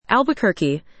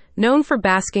Albuquerque, known for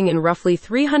basking in roughly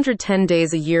 310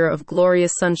 days a year of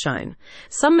glorious sunshine.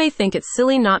 Some may think it's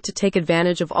silly not to take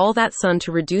advantage of all that sun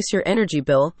to reduce your energy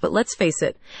bill, but let's face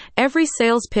it, every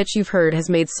sales pitch you've heard has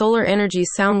made solar energy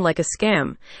sound like a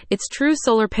scam. It's true,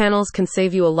 solar panels can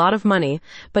save you a lot of money,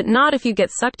 but not if you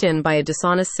get sucked in by a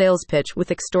dishonest sales pitch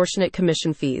with extortionate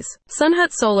commission fees.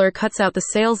 Sunhut Solar cuts out the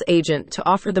sales agent to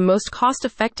offer the most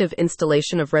cost-effective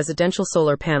installation of residential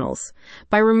solar panels.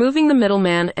 By removing the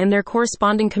middleman and their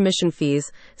corresponding commission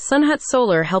fees, Sunhut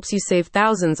Solar helps you save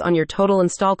thousands on your total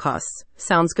install costs.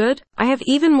 Sounds good? I have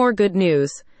even more good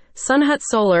news. Sunhut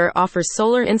Solar offers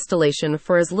solar installation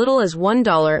for as little as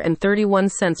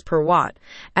 $1.31 per watt.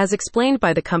 As explained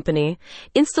by the company,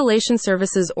 installation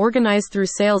services organized through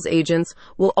sales agents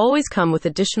will always come with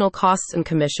additional costs and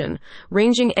commission,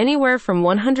 ranging anywhere from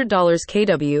 $100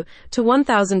 kW to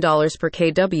 $1,000 per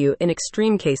kW in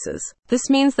extreme cases. This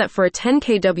means that for a 10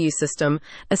 kW system,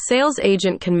 a sales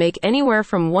agent can make anywhere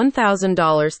from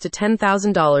 $1,000 to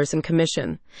 $10,000 in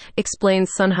commission,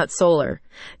 explains Sunhut Solar.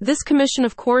 This commission,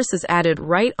 of course, is added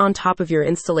right on top of your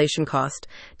installation cost,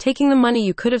 taking the money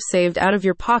you could have saved out of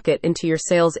your pocket into your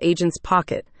sales agent's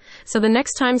pocket. So the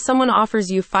next time someone offers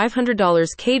you $500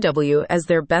 kW as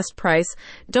their best price,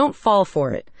 don't fall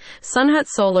for it. Sunhut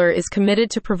Solar is committed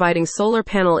to providing solar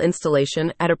panel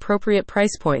installation at appropriate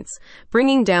price points,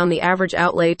 bringing down the average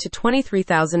outlay to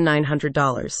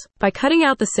 $23,900. By cutting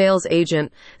out the sales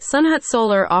agent, Sunhut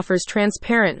Solar offers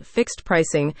transparent, fixed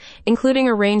pricing, including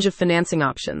a range of financing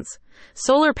options.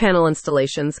 Solar panel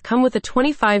installations come with a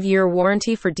 25-year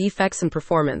warranty for defects and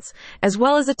performance, as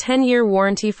well as a 10-year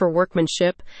warranty for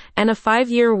workmanship and a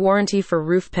 5-year warranty for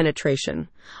roof penetration.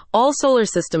 All solar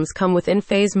systems come with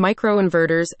in-phase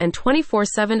microinverters and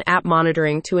 24/7 app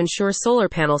monitoring to ensure solar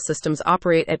panel systems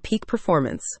operate at peak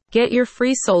performance. Get your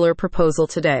free solar proposal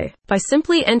today. By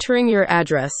simply entering your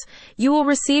address, you will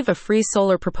receive a free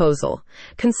solar proposal,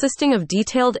 consisting of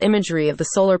detailed imagery of the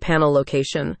solar panel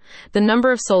location, the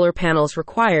number of solar panels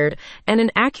required, and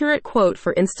an accurate quote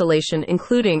for installation,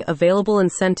 including available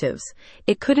incentives.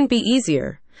 It couldn't be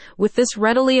easier. With this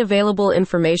readily available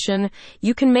information,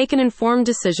 you can make an informed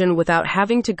decision without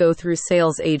having to go through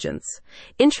sales agents.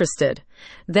 Interested?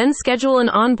 Then schedule an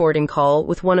onboarding call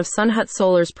with one of Sunhut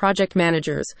Solar's project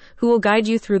managers, who will guide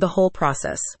you through the whole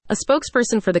process. A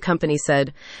spokesperson for the company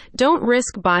said, "Don't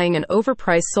risk buying an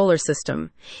overpriced solar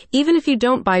system. Even if you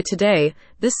don't buy today,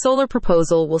 this solar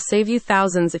proposal will save you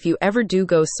thousands if you ever do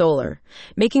go solar,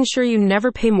 making sure you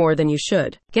never pay more than you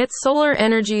should. Get solar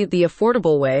energy the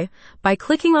affordable way by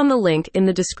clicking on the link in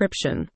the description."